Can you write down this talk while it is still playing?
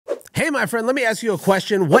Hey, my friend, let me ask you a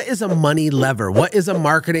question. What is a money lever? What is a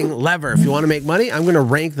marketing lever? If you want to make money, I'm going to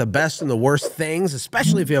rank the best and the worst things,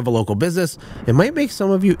 especially if you have a local business. It might make some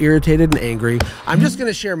of you irritated and angry. I'm just going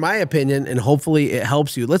to share my opinion, and hopefully it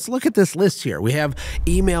helps you. Let's look at this list here. We have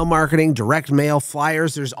email marketing, direct mail,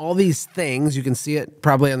 flyers. There's all these things. You can see it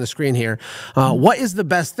probably on the screen here. What is the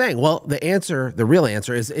best thing? Well, the real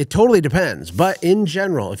answer is it totally depends. But in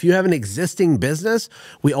general, if you have an existing business,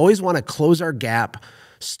 we always want to close our gap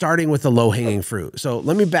starting with the low-hanging fruit. So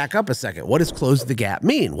let me back up a second. What does close the gap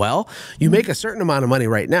mean? Well, you make a certain amount of money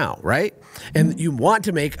right now, right? And you want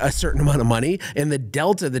to make a certain amount of money, and the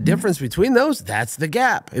delta, the difference between those, that's the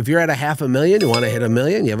gap. If you're at a $500,000, you want to hit $1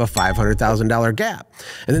 million, you have a $500,000 gap.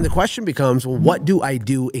 And then the question becomes, well, what do I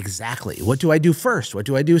do exactly? What do I do first? What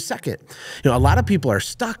do I do second? A lot of people are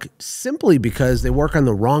stuck simply because they work on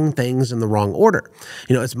the wrong things in the wrong order.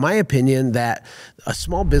 It's my opinion that a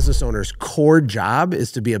small business owner's core job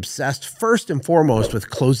is to be obsessed first and foremost with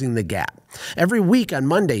closing the gap. Every week on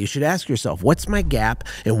Monday, you should ask yourself, what's my gap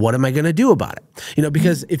and what am I going to do about it?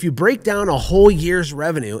 Because if you break down a whole year's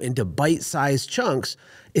revenue into bite-sized chunks,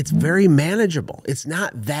 it's very manageable. It's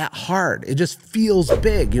not that hard. It just feels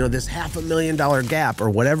big, this $500,000 gap or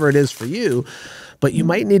whatever it is for you. But you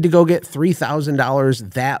might need to go get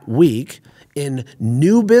 $3,000 that week in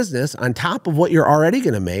new business on top of what you're already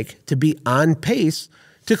going to make to be on pace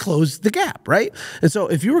to close the gap, right? And so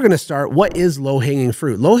if you were going to start, what is low-hanging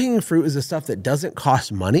fruit? Low-hanging fruit is the stuff that doesn't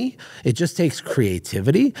cost money. It just takes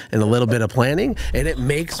creativity and a little bit of planning, and it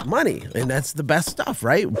makes money. And that's the best stuff,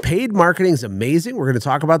 right? Paid marketing is amazing. We're going to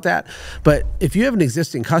talk about that. But if you have an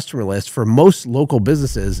existing customer list, for most local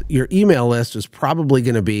businesses, your email list is probably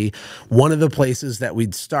going to be one of the places that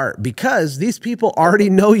we'd start, because these people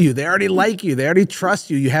already know you. They already like you. They already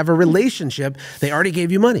trust you. You have a relationship. They already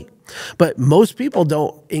gave you money. But most people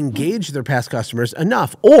don't engage their past customers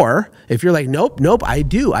enough. Or if you're like, nope, I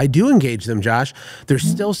do engage them, Josh, there's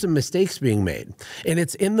still some mistakes being made. And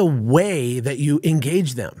it's in the way that you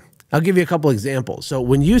engage them. I'll give you a couple examples. So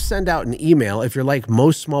when you send out an email, if you're like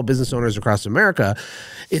most small business owners across America,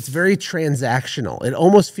 it's very transactional. It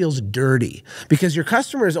almost feels dirty because your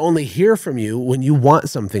customers only hear from you when you want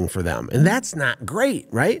something for them. And that's not great,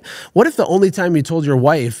 right? What if the only time you told your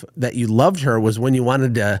wife that you loved her was when you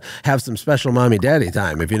wanted to have some special mommy-daddy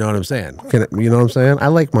time, if you know what I'm saying? You know what I'm saying? I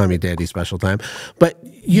like mommy-daddy special time. But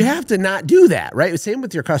you have to not do that, right? Same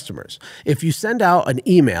with your customers. If you send out an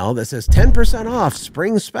email that says 10% off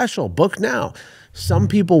spring special, book now, some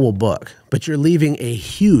people will book, but you're leaving a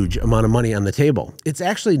huge amount of money on the table. It's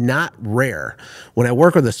actually not rare when I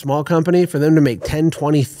work with a small company for them to make 10,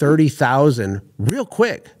 20, 30,000 real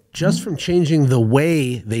quick just from changing the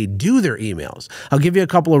way they do their emails. I'll give you a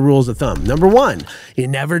couple of rules of thumb. Number one, you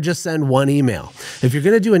never just send one email. If you're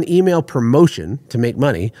going to do an email promotion to make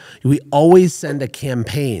money, we always send a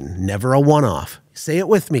campaign, never a one-off. Say it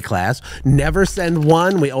with me, class. Never send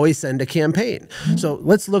one. We always send a campaign. So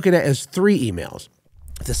let's look at it as 3 emails.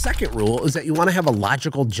 The second rule is that you want to have a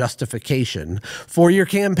logical justification for your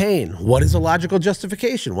campaign. What is a logical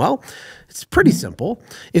justification? Well, it's pretty simple.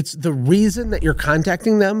 It's the reason that you're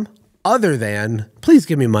contacting them other than, please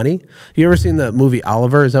give me money. You ever seen the movie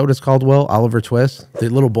Oliver? Is that what it's called, Will? Oliver Twist? The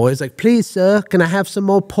little boy's like, please, sir, can I have some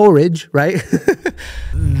more porridge, right?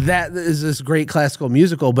 That is this great classical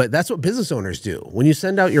musical, but that's what business owners do. When you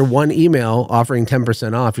send out your one email offering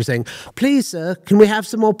 10% off, you're saying, please, sir, can we have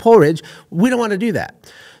some more porridge? We don't want to do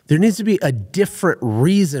that. There needs to be a different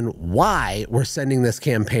reason why we're sending this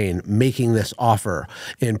campaign, making this offer,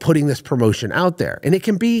 and putting this promotion out there. And it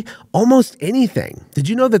can be almost anything. Did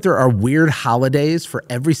you know that there are weird holidays for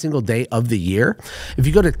every single day of the year? If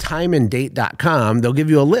you go to timeanddate.com, they'll give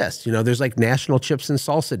you a list. There's like National Chips and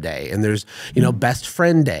Salsa Day, and there's, Best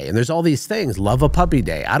Friend Day, and there's all these things, Love a Puppy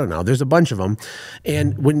Day. I don't know. There's a bunch of them.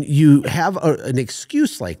 And when you have an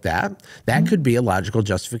excuse like that, that could be a logical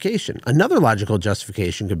justification. Another logical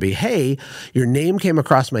justification could be, hey, your name came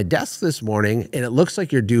across my desk this morning and it looks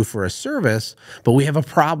like you're due for a service, but we have a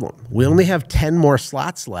problem. We only have 10 more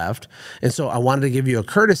slots left. And so I wanted to give you a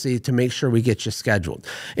courtesy to make sure we get you scheduled.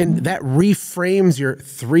 And that reframes your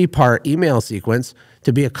 3-part email sequence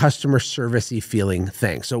to be a customer service-y feeling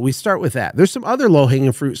thing. So we start with that. There's some other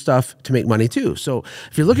low-hanging fruit stuff to make money too. So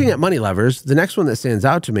if you're looking at money levers, the next one that stands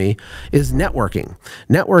out to me is networking.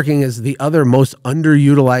 Networking is the other most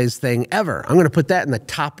underutilized thing ever. I'm going to put that in the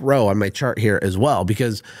top row on my chart here as well,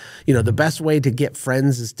 because the best way to get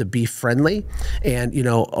friends is to be friendly. And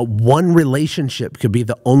one relationship could be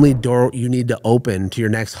the only door you need to open to your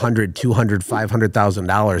next $100, $200,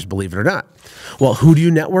 $500,000, believe it or not. Well, who do you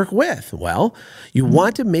network with? Well, you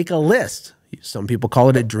want to make a list. Some people call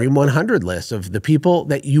it a Dream 100 list of the people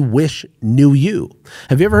that you wish knew you.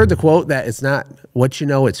 Have you ever heard the quote that it's not what you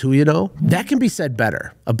know, it's who you know? That can be said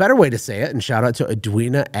better. A better way to say it, and shout out to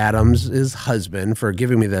Edwina Adams' husband for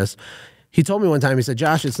giving me this. He told me one time, he said,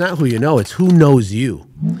 Josh, it's not who you know, it's who knows you.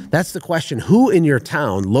 That's the question. Who in your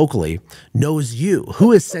town locally knows you?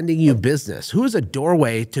 Who is sending you business? Who is a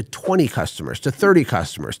doorway to 20 customers, to 30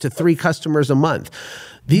 customers, to 3 customers a month?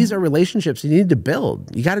 These are relationships you need to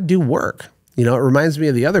build. You got to do work. You know, it reminds me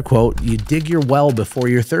of the other quote, you dig your well before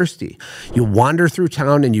you're thirsty. You wander through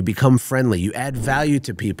town and you become friendly. You add value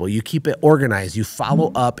to people. You keep it organized. You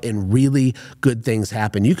follow up and really good things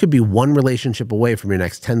happen. You could be one relationship away from your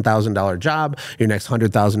next $10,000 job, your next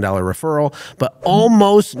 $100,000 referral, but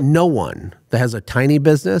almost no one that has a tiny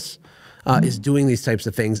business is doing these types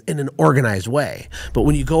of things in an organized way. But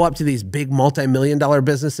when you go up to these big multi-million-dollar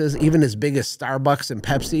businesses, even as big as Starbucks and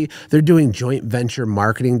Pepsi, they're doing joint venture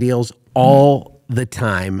marketing deals all the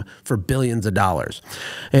time for billions of dollars.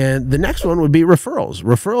 And the next one would be referrals.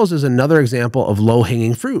 Referrals is another example of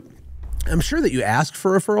low-hanging fruit. I'm sure that you ask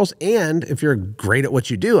for referrals, and if you're great at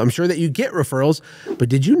what you do, I'm sure that you get referrals. But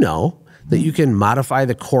did you know that you can modify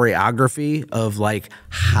the choreography of like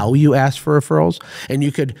how you ask for referrals, and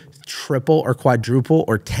you could triple or quadruple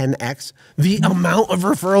or 10x the amount of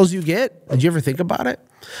referrals you get? Did you ever think about it?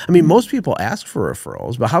 I mean, most people ask for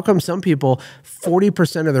referrals, but how come some people,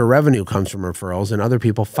 40% of their revenue comes from referrals and other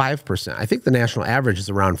people 5%? I think the national average is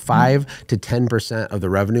around 5 to 10% of the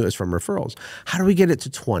revenue is from referrals. How do we get it to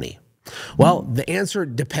 20? Well, the answer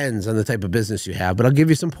depends on the type of business you have, but I'll give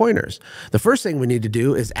you some pointers. The first thing we need to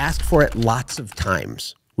do is ask for it lots of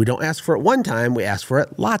times. We don't ask for it one time, we ask for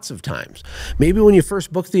it lots of times. Maybe when you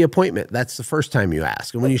first book the appointment, that's the first time you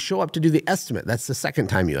ask. And when you show up to do the estimate, that's the second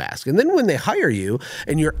time you ask. And then when they hire you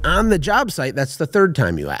and you're on the job site, that's the third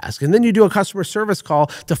time you ask. And then you do a customer service call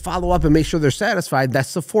to follow up and make sure they're satisfied,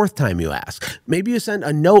 that's the fourth time you ask. Maybe you send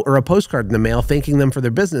a note or a postcard in the mail thanking them for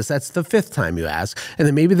their business, that's the fifth time you ask. And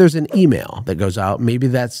then maybe there's an email that goes out, maybe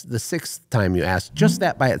that's the sixth time you ask. Just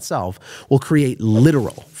that by itself will create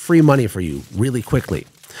literal free money for you really quickly.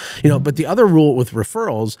 You know, but the other rule with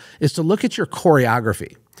referrals is to look at your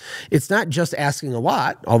choreography. It's not just asking a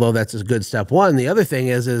lot, although that's a good step one. The other thing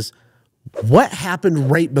is what happened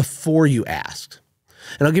right before you asked?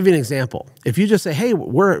 And I'll give you an example. If you just say, hey,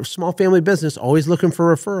 we're a small family business, always looking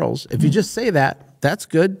for referrals. If you just say that, that's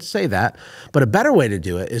good, say that. But a better way to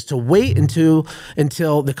do it is to wait until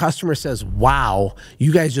the customer says, wow,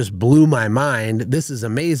 you guys just blew my mind. This is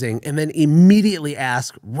amazing. And then immediately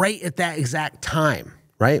ask right at that exact time.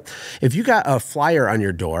 Right? If you got a flyer on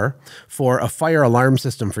your door for a fire alarm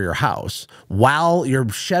system for your house while your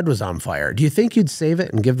shed was on fire, do you think you'd save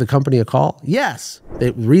it and give the company a call? Yes.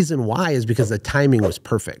 The reason why is because the timing was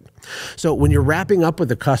perfect. So when you're wrapping up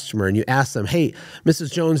with a customer and you ask them, hey,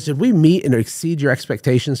 Mrs. Jones, did we meet and exceed your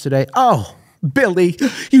expectations today? Oh, Billy,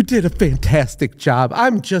 you did a fantastic job.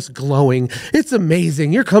 I'm just glowing. It's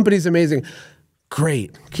amazing. Your company's amazing.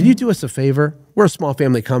 Great. Can you do us a favor? We're a small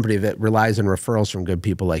family company that relies on referrals from good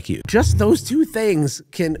people like you. Just those two things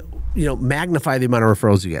can, magnify the amount of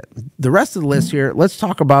referrals you get. The rest of the list here, let's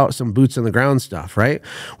talk about some boots on the ground stuff, right?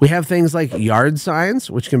 We have things like yard signs,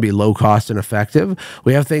 which can be low cost and effective.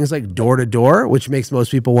 We have things like door to door, which makes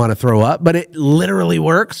most people want to throw up, but it literally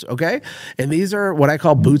works, okay? And these are what I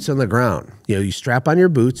call boots on the ground. You strap on your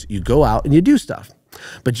boots, you go out and you do stuff.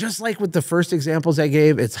 But just like with the first examples I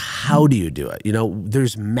gave, it's how do you do it?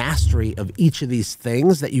 There's mastery of each of these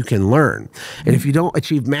things that you can learn. And if you don't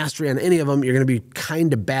achieve mastery on any of them, you're going to be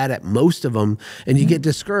kind of bad at most of them. And you get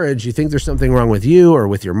discouraged. You think there's something wrong with you or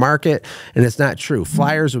with your market. And it's not true.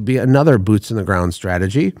 Flyers would be another boots in the ground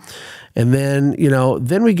strategy. And then,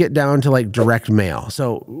 then we get down to like direct mail.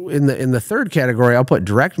 So in the third category, I'll put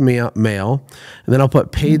direct mail, and then I'll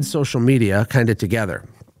put paid social media kind of together.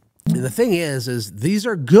 And the thing is these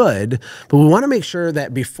are good, but we want to make sure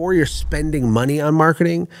that before you're spending money on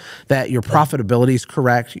marketing, that your profitability is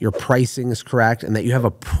correct, your pricing is correct, and that you have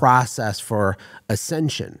a process for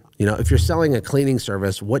ascension. If you're selling a cleaning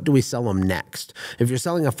service, what do we sell them next? If you're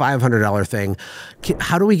selling a $500 thing,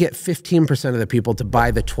 how do we get 15% of the people to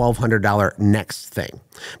buy the $1,200 next thing?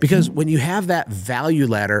 Because when you have that value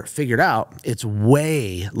ladder figured out, it's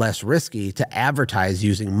way less risky to advertise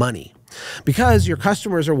using money, because your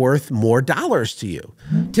customers are worth more dollars to you.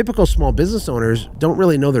 Typical small business owners don't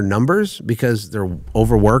really know their numbers because they're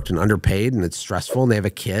overworked and underpaid and it's stressful, and they have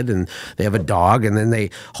a kid and they have a dog, and then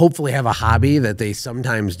they hopefully have a hobby that they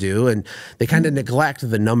sometimes do, and they kind of neglect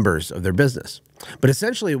the numbers of their business. But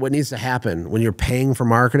essentially what needs to happen when you're paying for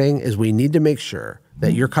marketing is we need to make sure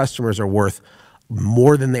that your customers are worth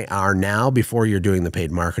more than they are now before you're doing the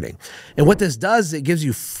paid marketing. And what this does, it gives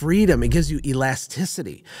you freedom. It gives you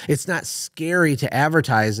elasticity. It's not scary to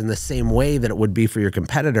advertise in the same way that it would be for your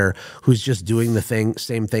competitor who's just doing the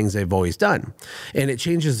same things they've always done. And it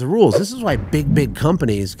changes the rules. This is why big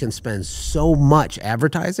companies can spend so much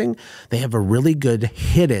advertising. They have a really good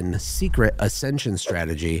hidden secret ascension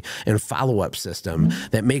strategy and follow-up system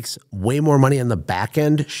that makes way more money on the back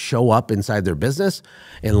end show up inside their business.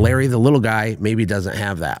 And Larry, the little guy, maybe doesn't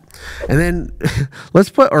have that. And then let's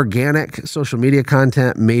put organic social media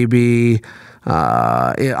content, maybe,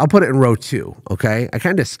 I'll put it in row 2, okay? I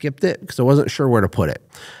kind of skipped it because I wasn't sure where to put it.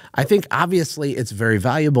 I think obviously it's very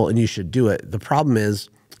valuable and you should do it. The problem is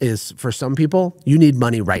for some people, you need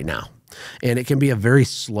money right now. And it can be a very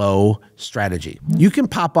slow strategy. You can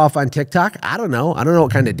pop off on TikTok. I don't know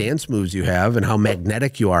what kind of dance moves you have and how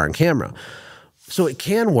magnetic you are on camera. So it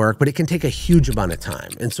can work, but it can take a huge amount of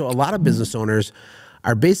time. And so a lot of business owners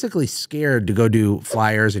are basically scared to go do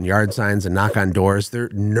flyers and yard signs and knock on doors. They're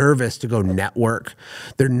nervous to go network.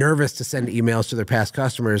 They're nervous to send emails to their past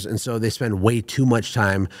customers. And so they spend way too much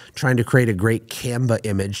time trying to create a great Canva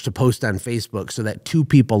image to post on Facebook so that 2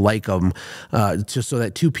 people like them, just so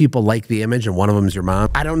that 2 people like the image and one of them is your mom.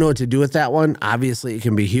 I don't know what to do with that one. Obviously it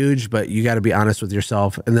can be huge, but you got to be honest with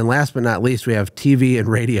yourself. And then last but not least, we have TV and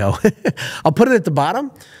radio. I'll put it at the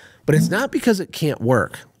bottom, but it's not because it can't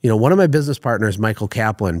work. You know, one of my business partners, Michael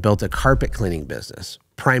Kaplan, built a carpet cleaning business,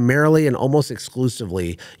 primarily and almost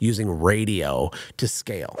exclusively using radio to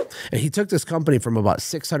scale. And he took this company from about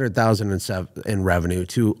 600,000 in revenue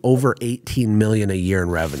to over 18 million a year in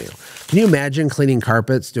revenue. Can you imagine cleaning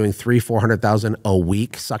carpets, doing 300,000-400,000 a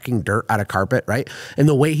week, sucking dirt out of carpet, right? And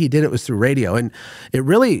the way he did it was through radio. And it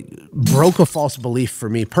really broke a false belief for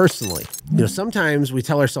me personally. You know, sometimes we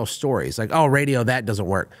tell ourselves stories like, oh, radio, that doesn't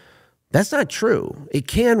work. That's not true. It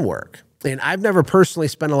can work. And I've never personally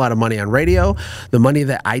spent a lot of money on radio. The money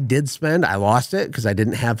that I did spend, I lost it because I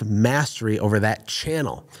didn't have mastery over that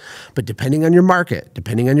channel. But depending on your market,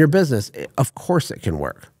 depending on your business, of course it can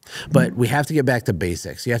work. But we have to get back to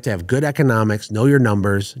basics. You have to have good economics, know your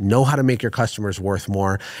numbers, know how to make your customers worth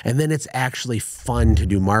more. And then it's actually fun to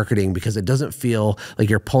do marketing because it doesn't feel like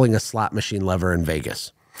you're pulling a slot machine lever in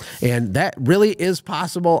Vegas. And that really is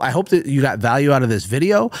possible. I hope that you got value out of this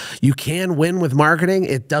video. You can win with marketing.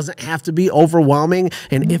 It doesn't have to be overwhelming.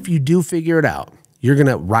 And if you do figure it out, you're going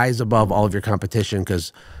to rise above all of your competition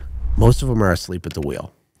because most of them are asleep at the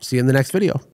wheel. See you in the next video.